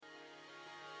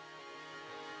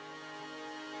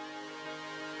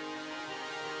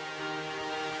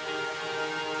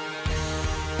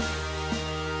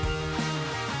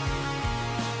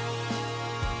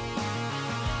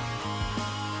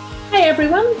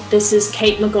everyone, this is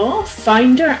Kate McGaw,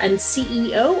 founder and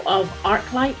CEO of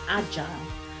ArcLight Agile.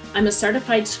 I'm a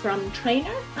certified Scrum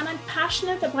trainer and I'm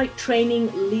passionate about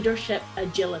training leadership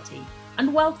agility.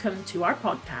 And welcome to our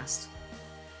podcast.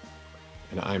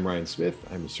 And I'm Ryan Smith.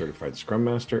 I'm a certified Scrum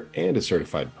Master and a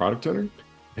certified product owner.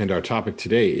 And our topic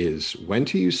today is when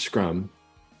to use Scrum,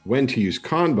 when to use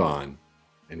Kanban,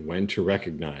 and when to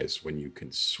recognize when you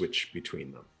can switch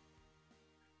between them.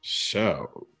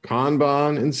 So,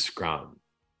 Kanban and Scrum.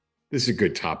 This is a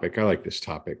good topic. I like this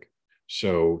topic.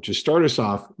 So, to start us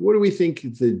off, what do we think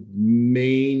the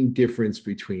main difference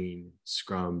between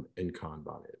Scrum and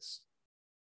Kanban is?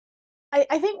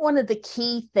 I think one of the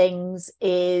key things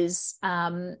is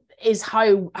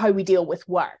how we deal with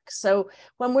work. So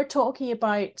when we're talking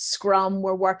about Scrum,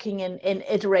 we're working in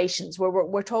iterations, where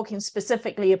we're talking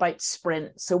specifically about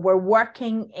sprints. So we're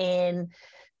working in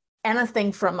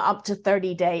anything from up to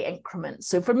 30-day increments.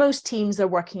 So for most teams, they're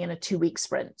working in a 2-week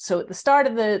sprint. So at the start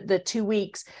of the 2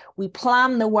 weeks, we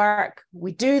plan the work,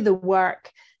 we do the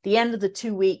work. The end of the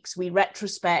 2 weeks, we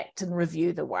retrospect and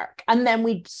review the work. And then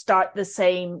we start the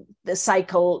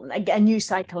cycle, a new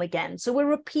cycle again. So we're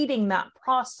repeating that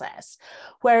process.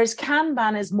 Whereas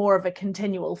Kanban is more of a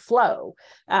continual flow.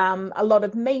 A lot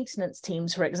of maintenance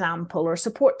teams, for example, or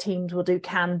support teams will do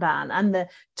Kanban. And the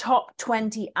top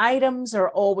 20 items are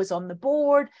always on the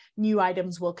board. New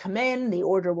items will come in. The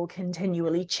order will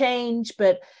continually change.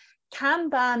 But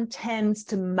Kanban tends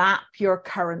to map your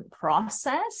current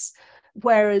process,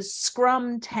 whereas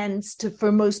Scrum tends to,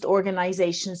 for most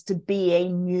organizations, to be a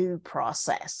new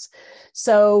process.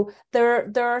 So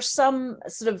there are some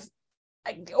sort of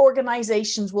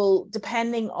organizations will,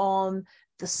 depending on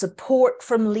the support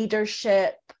from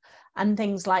leadership and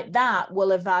things like that,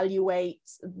 will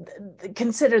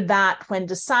consider that when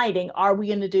deciding, are we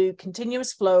going to do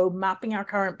continuous flow, mapping our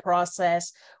current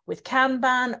process with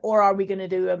Kanban, or are we going to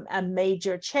do a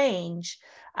major change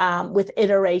with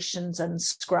iterations and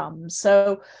Scrum?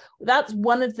 So that's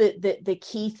one of the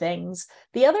key things.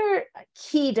 The other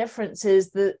key difference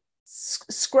is that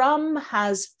Scrum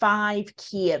has 5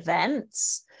 key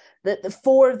events, that the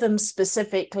 4 of them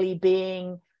specifically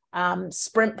being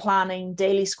sprint planning,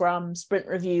 daily Scrum, sprint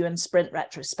review, and sprint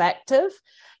retrospective.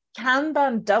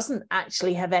 Kanban doesn't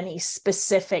actually have any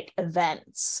specific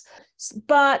events,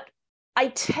 but I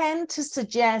tend to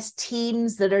suggest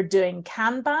teams that are doing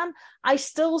Kanban, I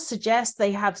still suggest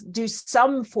they do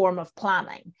some form of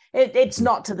planning. It's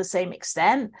not to the same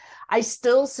extent. I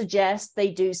still suggest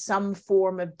they do some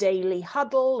form of daily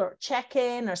huddle or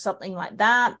check-in or something like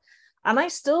that. And I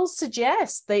still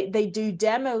suggest they do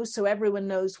demos so everyone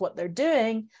knows what they're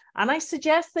doing. And I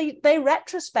suggest they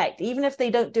retrospect, even if they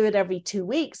don't do it every 2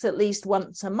 weeks, at least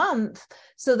once a month,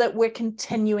 so that we're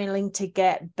continuing to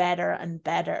get better and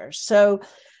better. So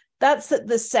that's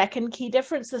the second key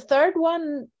difference. The third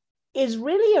one is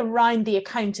really around the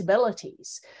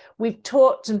accountabilities. We've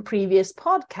talked in previous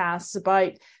podcasts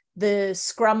about the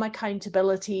Scrum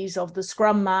accountabilities of the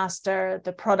Scrum Master,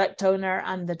 the product owner,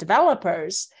 and the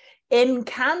developers. In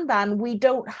Kanban, we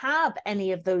don't have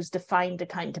any of those defined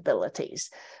accountabilities.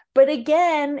 But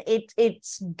again,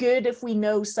 it's good if we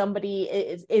know somebody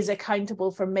is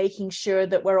accountable for making sure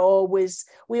that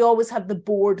we always have the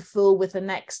board full with the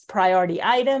next priority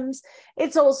items.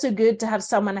 It's also good to have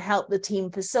someone help the team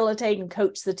facilitate and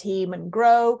coach the team and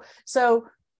grow. So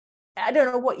I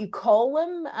don't know what you call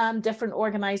them. Different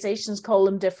organizations call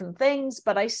them different things,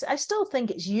 but I still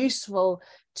think it's useful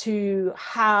to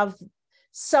have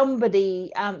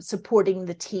somebody supporting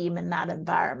the team in that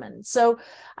environment. So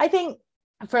I think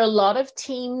for a lot of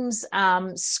teams,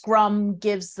 Scrum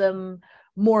gives them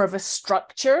more of a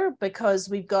structure because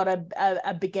we've got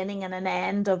a beginning and an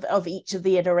end of each of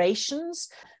the iterations.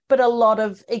 But a lot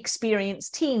of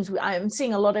experienced teams, I'm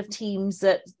seeing a lot of teams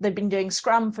that they've been doing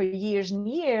Scrum for years and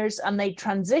years, and they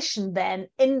transition then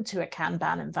into a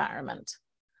Kanban environment.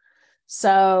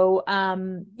 So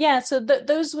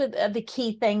those were the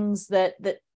key things that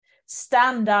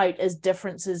stand out as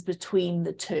differences between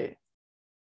the two.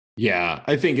 Yeah,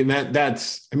 I think, and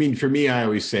that's, I mean, for me, I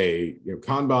always say,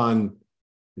 Kanban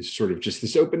is sort of just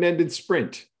this open-ended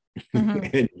sprint,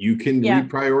 and you can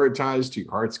reprioritize to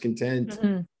your heart's content.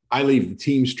 Mm-hmm. I leave the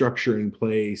team structure in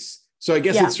place. So I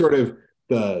guess it's sort of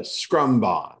the Scrum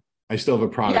bond. I still have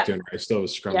a product owner. I still have a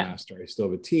Scrum Master. I still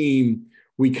have a team.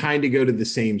 We kind of go to the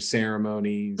same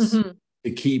ceremonies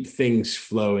to keep things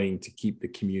flowing, to keep the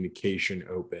communication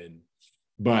open.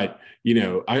 But,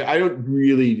 I don't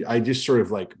really, I just sort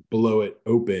of like blow it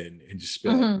open and just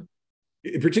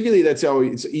particularly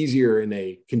it's easier in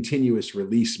a continuous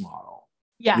release model.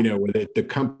 Yeah. Where the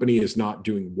company is not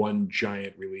doing one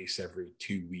giant release every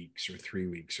 2 weeks or 3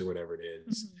 weeks or whatever it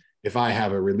is. Mm-hmm. If I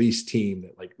have a release team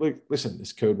that like, look, listen,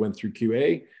 this code went through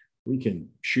QA, we can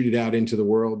shoot it out into the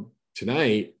world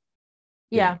tonight.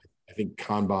 Yeah. I think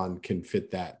Kanban can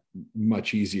fit that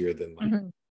much easier than like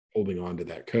holding on to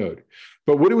that code.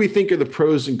 But what do we think are the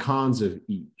pros and cons of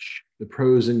each? The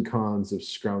pros and cons of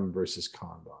Scrum versus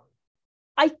Kanban?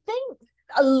 I think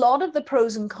a lot of the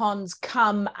pros and cons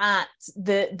come at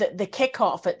the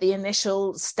kickoff, at the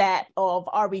initial step of,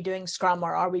 are we doing Scrum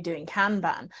or are we doing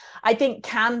Kanban? I think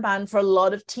Kanban for a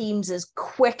lot of teams is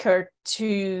quicker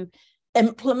to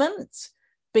implement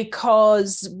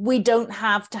because we don't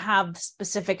have to have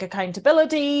specific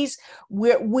accountabilities.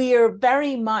 We're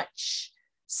very much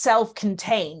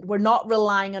self-contained. We're not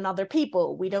relying on other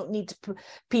people. We don't need to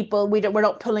we're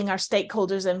not pulling our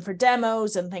stakeholders in for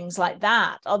demos and things like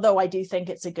that, although I do think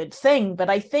it's a good thing. But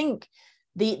I think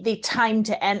the time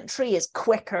to entry is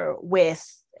quicker with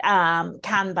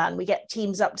Kanban. We get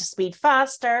teams up to speed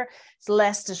faster. It's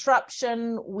less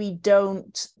disruption. We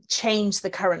don't change the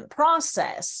current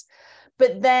process.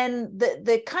 But then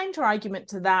the counter argument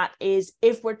to that is,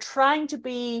 if we're trying to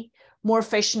be more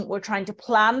efficient, we're trying to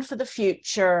plan for the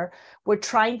future, we're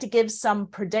trying to give some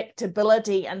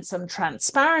predictability and some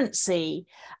transparency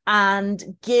and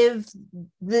give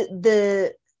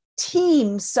the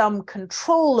team some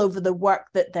control over the work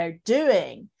that they're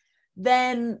doing,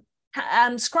 then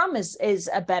Scrum is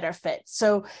a better fit.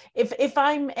 So if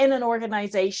I'm in an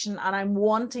organization and I'm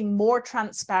wanting more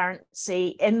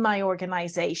transparency in my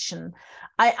organization,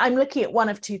 I'm looking at one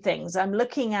of two things. I'm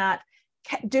looking at,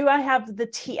 do I have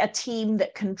a team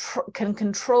that can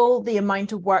control the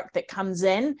amount of work that comes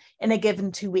in a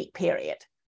given 2-week period?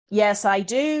 Yes, I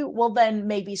do. Well, then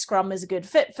maybe Scrum is a good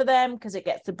fit for them because it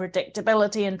gets the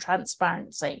predictability and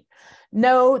transparency.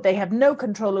 No, they have no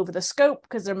control over the scope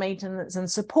because they're maintenance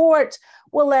and support.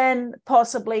 Well, then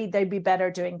possibly they'd be better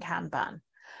doing Kanban.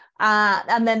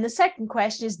 And then the second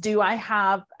question is, do I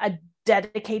have a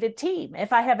dedicated team?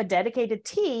 If I have a dedicated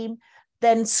team,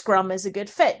 then Scrum is a good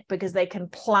fit because they can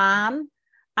plan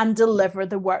and deliver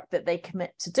the work that they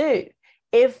commit to do.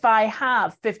 If I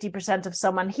have 50% of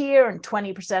someone here and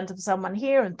 20% of someone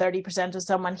here and 30% of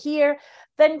someone here,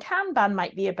 then Kanban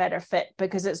might be a better fit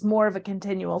because it's more of a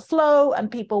continual flow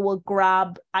and people will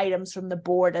grab items from the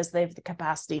board as they have the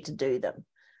capacity to do them.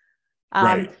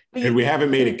 Right. And we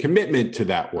haven't made a commitment to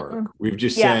that work. We've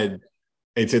just said,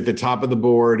 it's at the top of the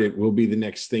board. It will be the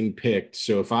next thing picked.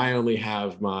 So if I only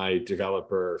have my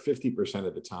developer 50%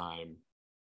 of the time,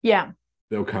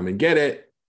 they'll come and get it.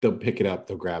 They'll pick it up.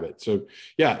 They'll grab it. So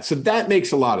so that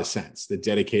makes a lot of sense. The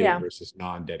dedicated versus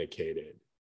non-dedicated.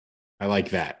 I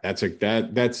like that.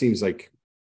 That seems like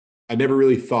I never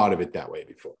really thought of it that way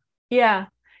before. Yeah,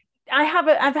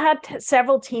 I've had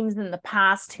several teams in the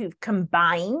past who've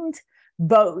combined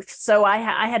both. So I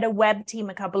had a web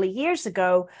team a couple of years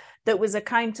ago that was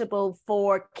accountable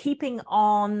for keeping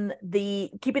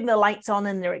the lights on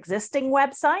in their existing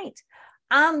website.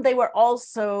 And they were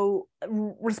also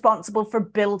responsible for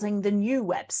building the new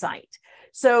website.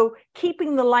 So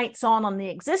keeping the lights on the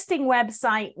existing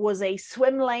website was a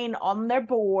swim lane on their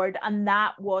board, and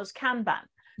that was Kanban.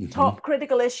 Top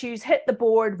critical issues hit the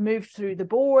board, moved through the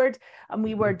board, and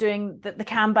we were doing the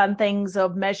Kanban things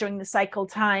of measuring the cycle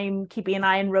time, keeping an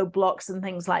eye on roadblocks and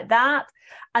things like that.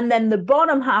 And then the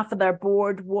bottom half of their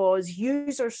board was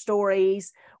user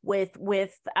stories with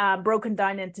broken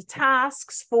down into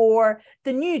tasks for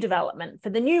the new development,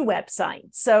 for the new website.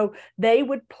 So they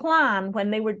would plan, when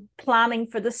they were planning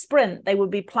for the sprint, they would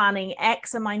be planning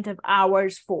X amount of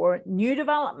hours for new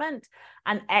development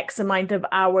and X amount of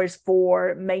hours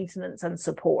for maintenance and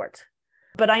support.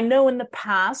 But I know in the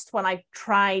past when I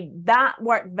tried, that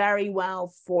worked very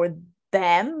well for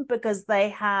them because they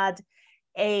had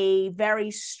a very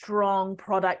strong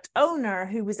product owner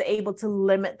who was able to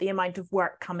limit the amount of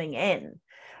work coming in.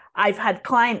 I've had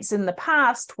clients in the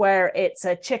past where it's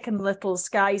a chicken little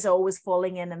sky's always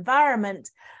falling in environment,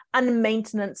 and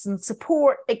maintenance and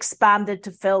support expanded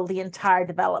to fill the entire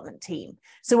development team.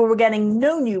 So we were getting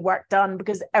no new work done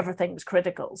because everything was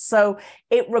critical. So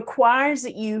it requires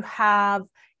that you have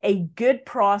a good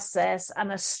process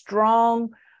and a strong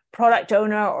product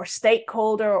owner or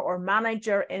stakeholder or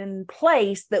manager in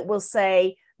place that will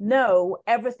say, no,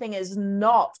 everything is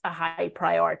not a high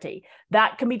priority.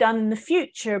 That can be done in the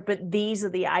future, but these are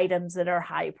the items that are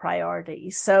high priority.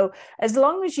 So as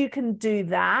long as you can do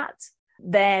that,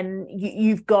 then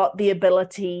you've got the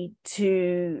ability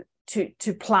to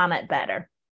plan it better.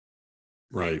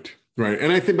 Right.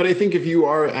 And I think if you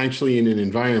are actually in an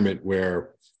environment where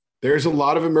there's a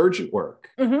lot of emergent work,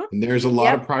 and there's a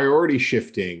lot of priority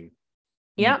shifting.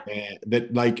 That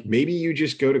like maybe you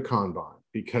just go to Kanban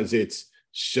because it's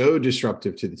so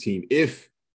disruptive to the team. If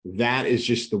that is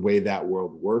just the way that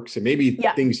world works, and maybe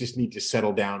things just need to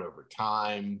settle down over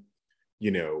time. You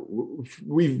know,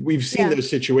 we've seen those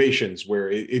situations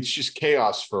where it's just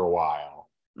chaos for a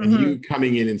while, and you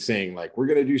coming in and saying like, we're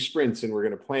going to do sprints and we're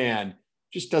going to plan,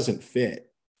 just doesn't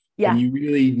fit. And you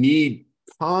really need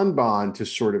Kanban to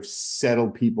sort of settle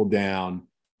people down,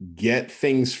 get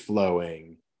things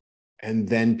flowing, and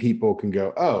then people can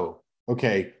go, oh,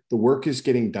 okay, the work is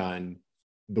getting done.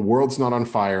 The world's not on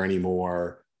fire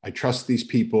anymore. I trust these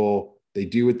people. They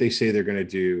do what they say they're going to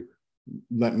do.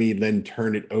 Let me then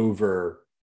turn it over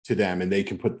to them and they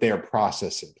can put their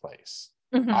process in place.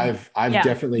 I've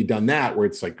definitely done that where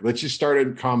it's like, let's just start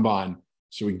at Kanban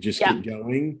so we can just get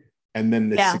going. And then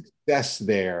the success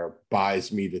there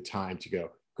buys me the time to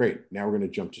go, great, now we're going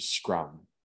to jump to Scrum,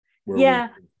 where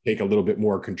we take a little bit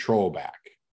more control back.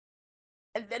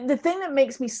 The thing that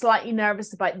makes me slightly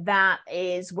nervous about that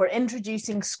is we're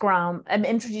introducing Scrum, I'm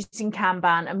introducing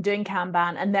Kanban, I'm doing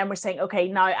Kanban, and then we're saying, okay,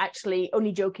 now actually,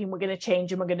 only joking, we're going to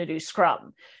change and we're going to do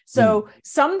Scrum. So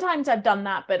sometimes I've done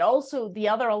that, but also the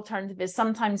other alternative is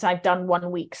sometimes I've done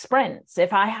 1 week sprints.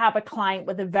 If I have a client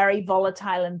with a very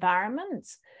volatile environment,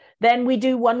 then we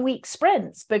do 1 week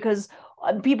sprints, because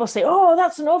people say, oh,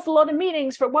 that's an awful lot of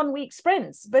meetings for 1 week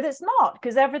sprints, but it's not,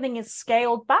 because everything is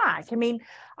scaled back. I mean,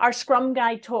 our Scrum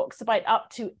guide talks about up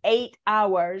to 8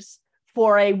 hours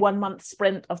for a 1 month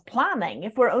sprint of planning.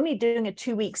 If we're only doing a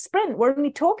 2 week sprint, we're only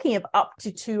talking of up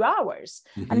to 2 hours.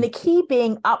 And the key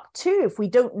being up to, if we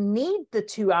don't need the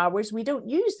 2 hours, we don't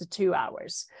use the 2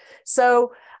 hours.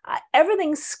 So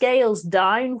everything scales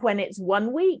down when it's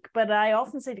 1 week. But I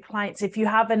often say to clients, if you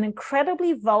have an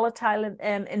incredibly volatile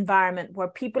environment where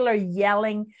people are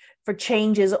yelling for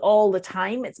changes all the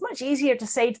time, it's much easier to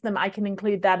say to them, I can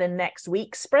include that in next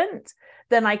week's sprint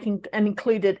than I can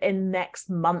include it in next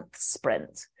month's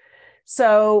sprint.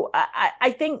 So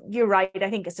I think you're right.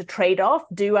 I think it's a trade-off.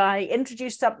 Do I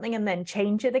introduce something and then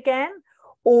change it again?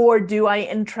 Or do I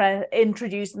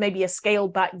introduce maybe a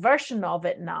scaled back version of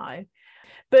it now?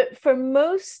 But for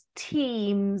most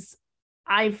teams,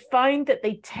 I've found that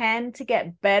they tend to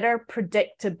get better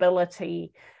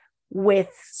predictability with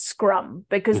Scrum,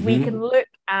 because we can look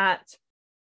at,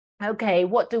 okay,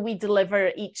 what do we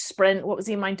deliver each sprint? What was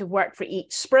the amount of work for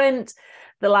each sprint?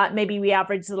 Maybe we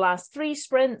average the last 3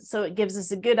 sprints. So it gives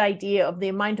us a good idea of the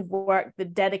amount of work the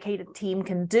dedicated team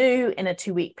can do in a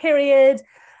 2 week period.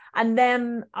 And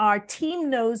then our team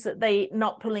knows that they're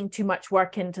not pulling too much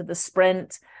work into the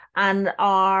sprint. And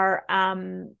our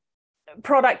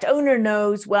product owner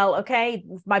knows, well, okay,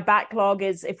 my backlog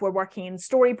is, if we're working in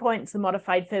story points, the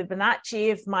modified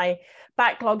Fibonacci, if my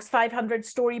backlog's 500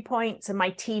 story points and my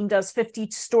team does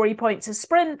 50 story points a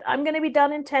sprint, I'm going to be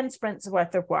done in 10 sprints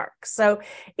worth of work. So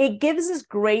it gives us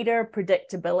greater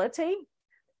predictability.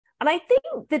 And I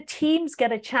think the teams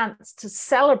get a chance to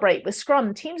celebrate with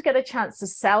Scrum. Teams get a chance to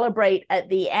celebrate at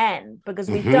the end because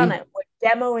we've done it.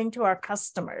 We're demoing to our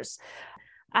customers.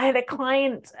 I had a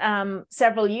client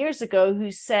several years ago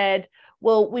who said,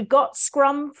 well, we've got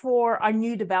Scrum for our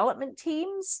new development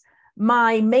teams.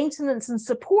 My maintenance and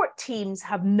support teams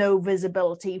have no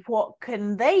visibility. What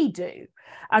can they do?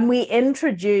 And we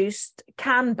introduced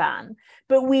Kanban,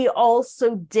 but we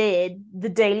also did the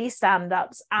daily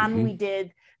stand-ups and we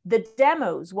did the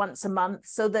demos once a month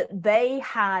so that they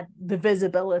had the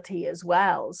visibility as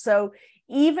well. So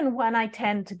even when I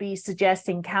tend to be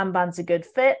suggesting Kanban's a good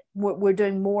fit, we're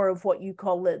doing more of what you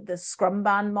call the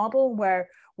Scrumban model, where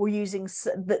we're using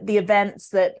the events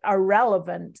that are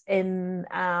relevant in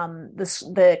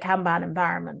the Kanban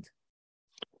environment.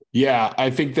 Yeah,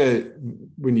 I think that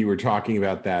when you were talking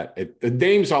about that, the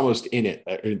name's almost in it.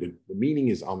 The meaning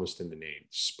is almost in the name,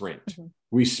 sprint.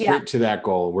 We sprint to that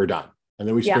goal, we're done. And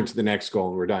then we sprint to the next goal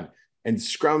and we're done. And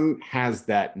Scrum has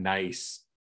that nice,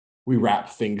 we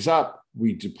wrap things up,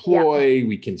 we deploy,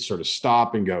 we can sort of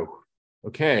stop and go,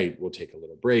 okay, we'll take a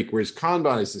little break. Whereas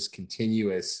Kanban is this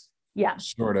continuous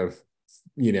sort of,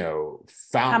 fountain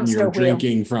Hamster you're wheel.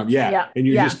 Drinking from. And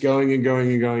you're just going and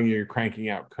going and going, and you're cranking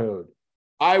out code.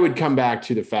 I would come back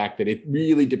to the fact that it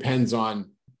really depends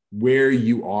on where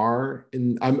you are.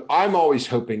 And I'm always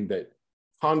hoping that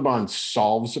Kanban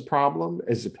solves a problem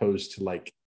as opposed to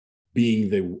like being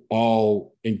the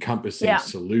all-encompassing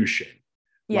solution.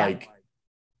 Like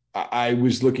I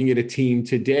was looking at a team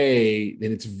today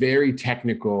and it's very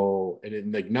technical,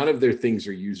 and like none of their things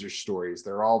are user stories.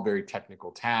 They're all very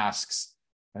technical tasks.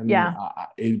 And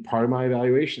in part of my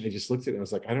evaluation, I just looked at it and I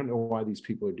was like, I don't know why these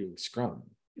people are doing Scrum.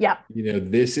 Yeah.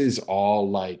 This is all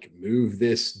like move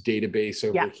this database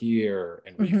over Yeah. here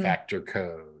and refactor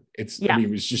code. Yeah. It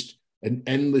was just an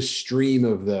endless stream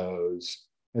of those.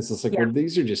 It's just like, well,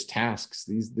 these are just tasks.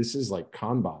 This is like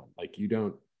Kanban. Like you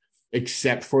don't,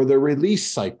 except for the release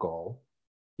cycle,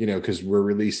 because we're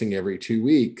releasing every 2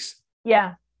 weeks.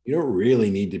 Yeah. You don't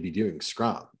really need to be doing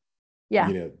Scrum.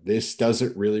 Yeah. This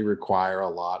doesn't really require a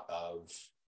lot of,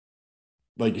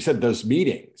 like you said, those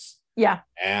meetings. Yeah.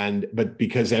 But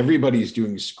because everybody's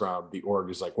doing Scrum, the org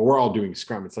is like, well, we're all doing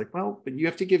Scrum. It's like, well, but you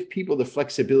have to give people the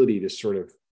flexibility to sort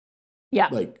of,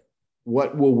 like,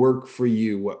 what will work for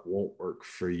you, what won't work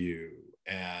for you.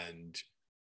 And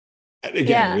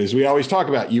again, as we always talk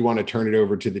about, you want to turn it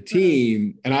over to the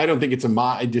team. And I don't think it's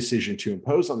my decision to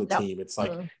impose on the team. It's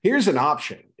like, here's an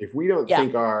option. If we don't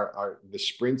think the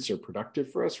sprints are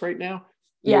productive for us right now,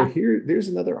 there's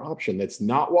another option that's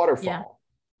not waterfall.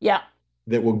 Yeah.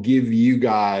 That will give you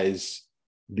guys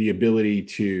the ability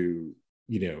to,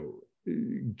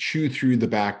 chew through the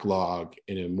backlog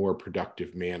in a more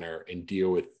productive manner and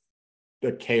deal with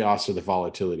the chaos or the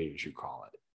volatility, as you call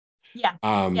it. Yeah.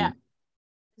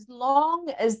 As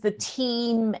long as the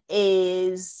team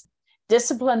is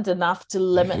disciplined enough to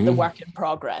limit the work in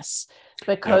progress,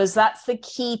 because that's the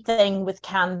key thing with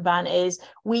Kanban is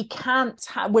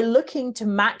we're looking to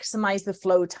maximize the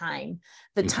flow time,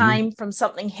 the time from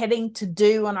something hitting to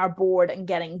do on our board and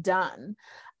getting done.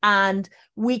 And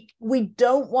we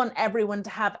don't want everyone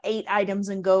to have 8 items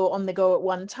and go on the go at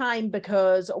one time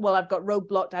because, well, I've got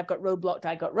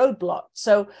roadblocked.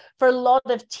 So for a lot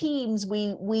of teams,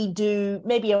 we do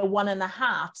maybe a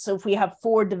 1.5. So if we have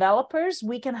 4 developers,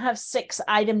 we can have 6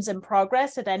 items in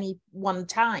progress at any one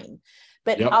time.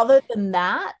 But other than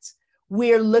that,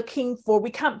 we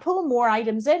can't pull more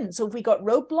items in. So if we got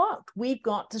roadblocked, we've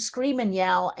got to scream and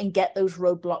yell and get those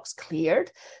roadblocks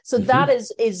cleared. So that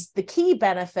is the key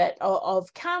benefit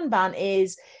of Kanban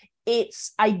is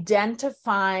it's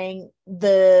identifying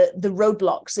the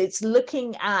roadblocks. It's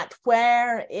looking at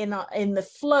where in the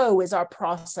flow is our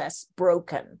process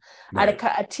broken. I had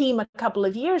a team a couple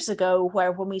of years ago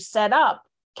where when we set up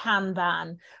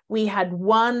Kanban, we had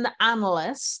one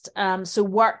analyst, so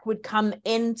work would come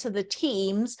into the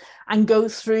teams and go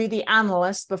through the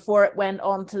analyst before it went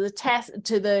on to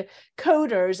the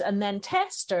coders and then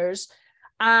testers,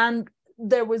 and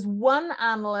there was one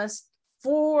analyst,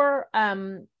 4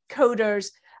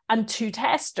 coders and 2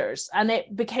 testers, and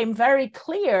it became very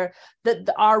clear that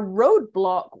our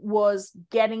roadblock was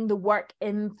getting the work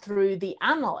in through the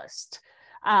analyst,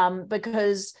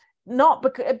 because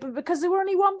there were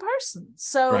only one person.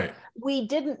 So we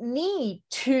didn't need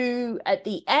 2 at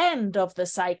the end of the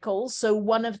cycle. So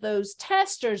one of those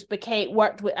testers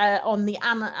worked on the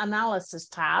analysis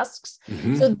tasks.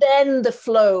 So then the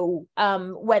flow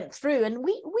went through, and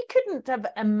we couldn't have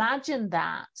imagined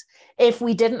that if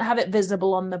we didn't have it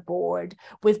visible on the board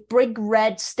with big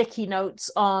red sticky notes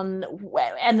on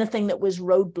anything that was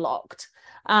roadblocked.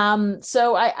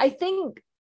 So I think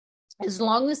as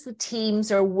long as the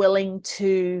teams are willing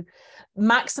to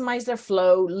maximize their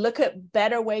flow, look at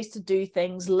better ways to do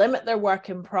things, limit their work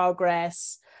in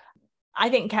progress, I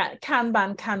think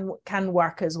Kanban can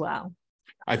work as well.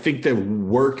 I think the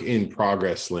work in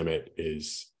progress limit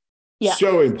is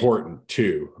so important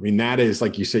too. I mean, that is,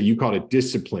 like you said, you called it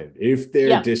discipline. If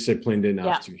they're disciplined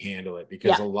enough to handle it,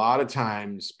 because a lot of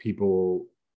times people,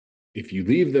 if you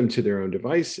leave them to their own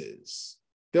devices,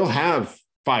 they'll have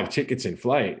 5 tickets in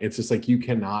flight. It's just like, you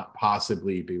cannot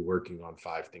possibly be working on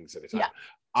 5 things at a time.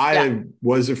 I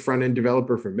was a front-end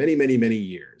developer for many, many, many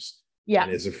years. And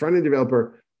as a front-end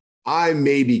developer, I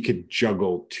maybe could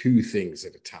juggle 2 things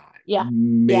at a time.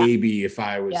 Maybe if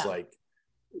I was like,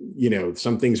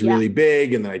 something's really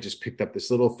big, and then I just picked up this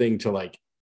little thing to like,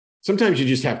 sometimes you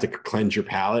just have to cleanse your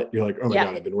palate. You're like, oh my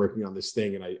God, I've been working on this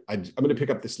thing, and I'm going to pick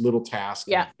up this little task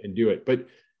and do it. But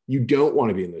you don't want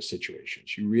to be in those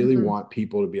situations. You really want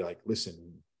people to be like, listen,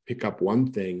 pick up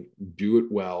one thing, do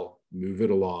it well, move it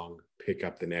along, pick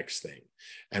up the next thing.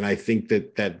 And I think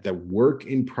that the work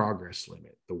in progress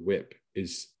limit, the WIP,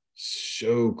 is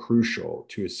so crucial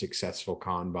to a successful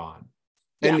Kanban.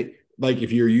 And like,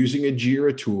 if you're using a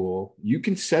Jira tool, you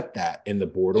can set that and the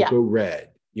board will go red.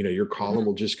 Your column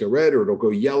will just go red, or it'll go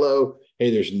yellow.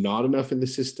 Hey, there's not enough in the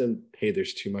system. Hey,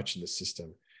 there's too much in the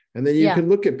system. And then you can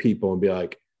look at people and be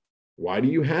like, why do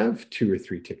you have 2 or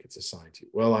 3 tickets assigned to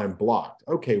you? Well, I'm blocked.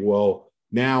 Okay, well,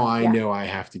 now I know I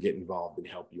have to get involved and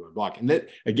help you unblock. And that,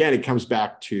 again, it comes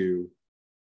back to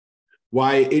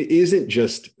why it isn't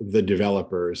just the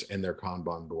developers and their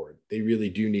Kanban board. They really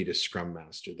do need a Scrum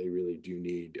Master. They really do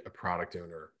need a product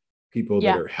owner, people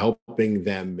that are helping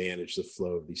them manage the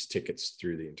flow of these tickets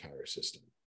through the entire system.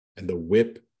 And the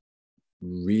whip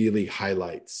really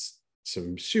highlights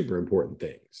some super important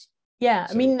things. Yeah,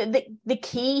 I mean, the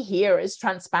key here is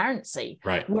transparency.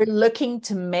 Right. We're looking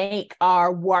to make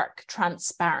our work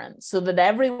transparent so that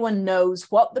everyone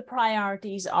knows what the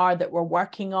priorities are that we're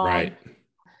working on. Right.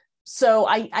 So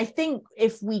I think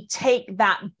if we take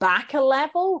that back a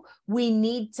level, we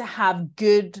need to have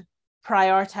good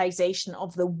prioritization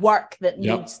of the work that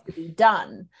needs to be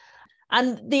done.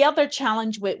 And the other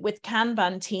challenge with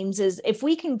Kanban teams is if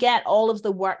we can get all of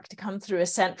the work to come through a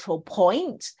central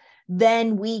point,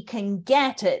 then we can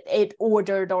get it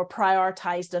ordered or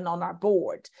prioritized and on our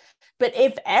board. But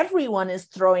if everyone is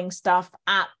throwing stuff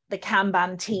at the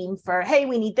Kanban team for, hey,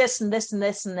 we need this and this and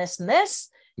this and this and this,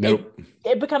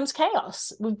 it becomes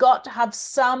chaos. We've got to have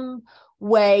some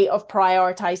way of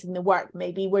prioritizing the work.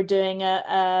 Maybe we're doing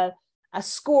a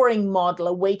scoring model,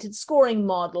 a weighted scoring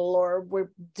model, or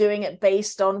we're doing it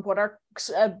based on what our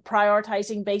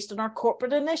prioritizing based on our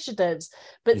corporate initiatives.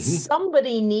 But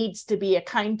somebody needs to be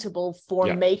accountable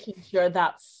for making sure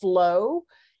that flow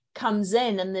comes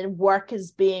in and the work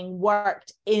is being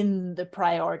worked in the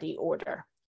priority order.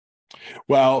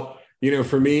 Well,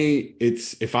 for me,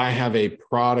 it's if I have a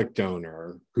product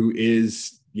owner who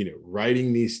is,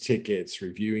 writing these tickets,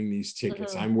 reviewing these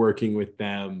tickets, I'm working with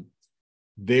them,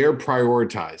 they're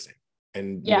prioritizing.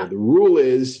 And the rule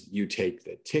is you take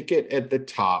the ticket at the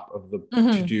top of the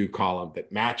to-do column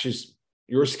that matches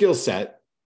your skill set.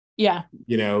 Yeah.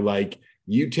 Like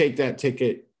you take that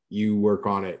ticket, you work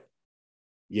on it.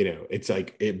 It's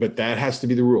like, but that has to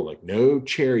be the rule. Like no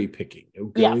cherry picking, no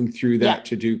going through that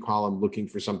to-do column looking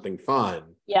for something fun.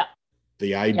 Yeah.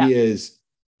 The idea is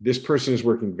this person is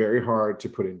working very hard to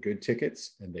put in good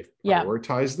tickets and they've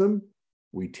prioritized them.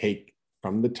 We take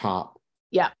from the top.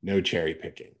 Yeah. No cherry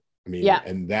picking. I mean,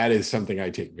 and that is something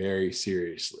I take very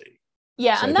seriously.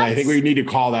 Yeah. So and I think we need to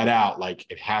call that out. Like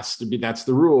it has to be, that's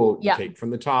the rule. You take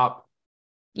from the top.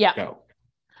 Yeah. Go.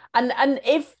 And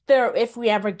if we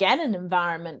ever get an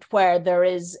environment where there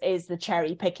is the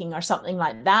cherry picking or something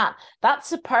like that,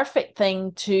 that's a perfect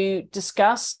thing to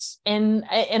discuss in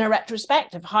a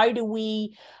retrospective. How do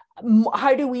we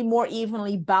more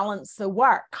evenly balance the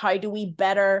work? How do we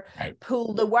better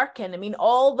pull the work in? I mean,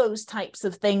 all those types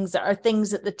of things are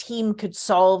things that the team could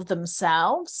solve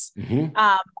themselves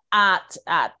at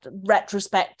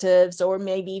retrospectives or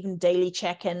maybe even daily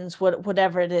check-ins,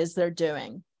 whatever it is they're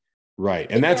doing. Right.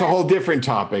 And that's a whole different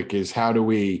topic is how do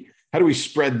we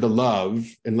spread the love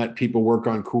and let people work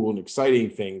on cool and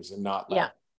exciting things and not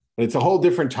but it's a whole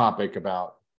different topic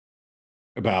about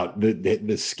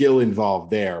the skill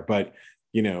involved there. But,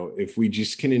 if we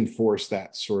just can enforce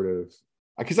that sort of,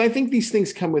 because I think these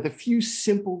things come with a few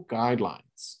simple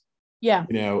guidelines. Yeah.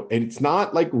 And it's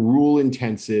not like rule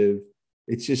intensive.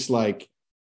 It's just like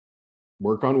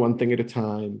work on one thing at a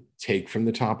time, take from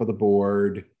the top of the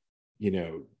board,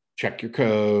 check your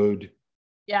code.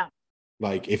 Yeah.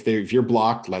 Like if you're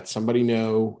blocked, let somebody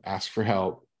know, ask for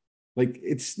help. Like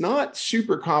it's not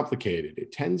super complicated.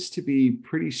 It tends to be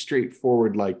pretty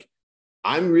straightforward. Like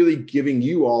I'm really giving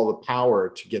you all the power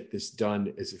to get this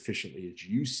done as efficiently as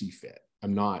you see fit.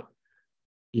 I'm not,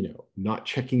 not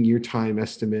checking your time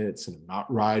estimates and I'm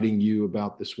not riding you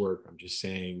about this work. I'm just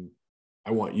saying,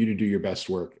 I want you to do your best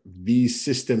work. These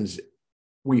systems,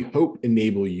 we hope,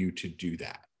 enable you to do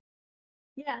that.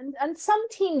 Yeah, and some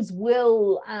teams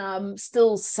will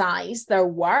still size their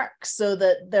work so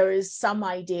that there is some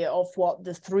idea of what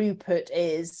the throughput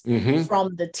is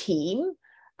from the team.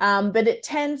 But it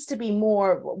tends to be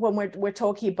more when we're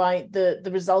talking about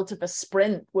the result of a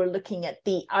sprint, we're looking at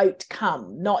the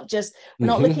outcome, we're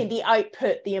not looking at the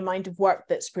output, the amount of work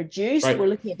that's produced. We're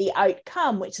looking at the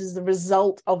outcome, which is the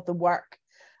result of the work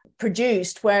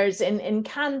produced. Whereas in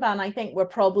Kanban, I think we're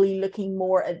probably looking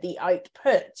more at the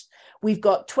output. We've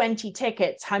got 20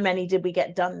 tickets. How many did we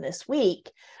get done this week?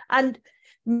 And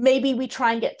maybe we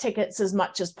try and get tickets as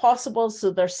much as possible so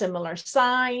they're similar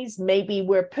size. Maybe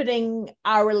we're putting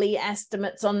hourly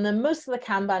estimates on them. Most of the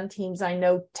Kanban teams I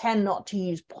know tend not to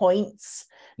use points.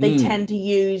 They tend to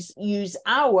use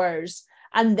hours.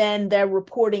 And then they're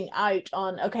reporting out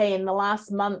on, okay, in the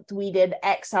last month, we did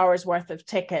X hours worth of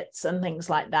tickets and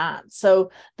things like that. So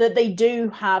that they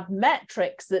do have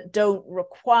metrics that don't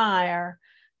require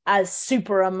a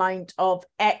super amount of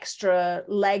extra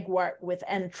legwork with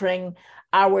entering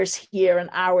hours here and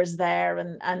hours there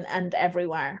and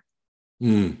everywhere.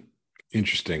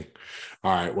 Interesting.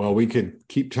 All right. Well, we could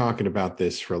keep talking about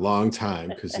this for a long time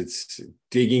because it's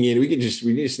digging in. We just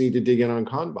need to dig in on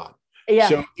Kanban. Yeah.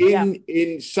 So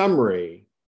in summary,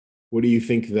 what do you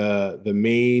think the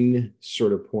main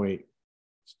sort of point,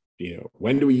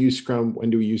 when do we use Scrum? When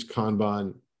do we use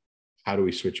Kanban? how do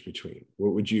we switch between?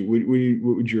 What would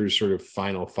your sort of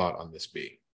final thought on this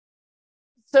be?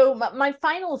 So my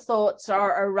final thoughts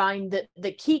are around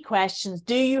the key questions.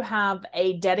 Do you have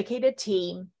a dedicated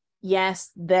team?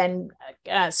 Yes, then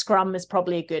Scrum is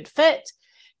probably a good fit.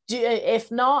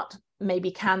 If not,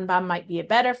 maybe Kanban might be a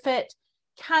better fit.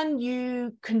 Can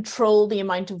you control the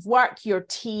amount of work your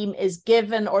team is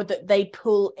given or that they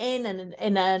pull in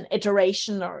an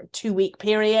iteration or 2-week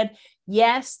period?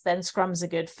 Yes, then Scrum's a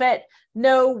good fit.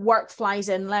 No, work flies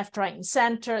in left, right, and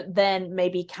center, then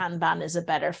maybe Kanban is a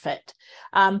better fit.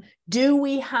 Do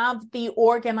we have the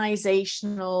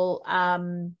organizational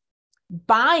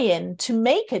buy-in to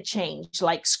make a change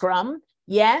like Scrum?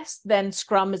 Yes, then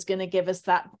Scrum is going to give us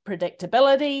that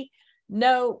predictability.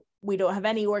 No, we don't have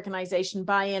any organization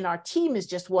buy-in. Our team is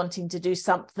just wanting to do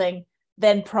something.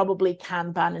 Then probably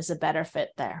Kanban is a better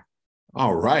fit there.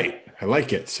 All right. I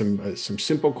like it. Some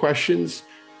simple questions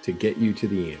to get you to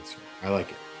the answer. I like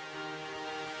it.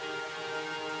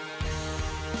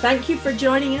 Thank you for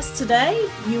joining us today.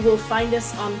 You will find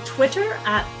us on Twitter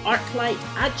at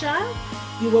ArclightAgile.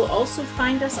 You will also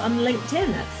find us on LinkedIn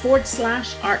at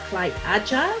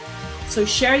 /ArclightAgile. So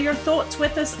share your thoughts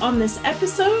with us on this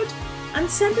episode and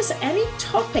send us any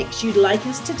topics you'd like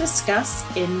us to discuss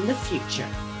in the future.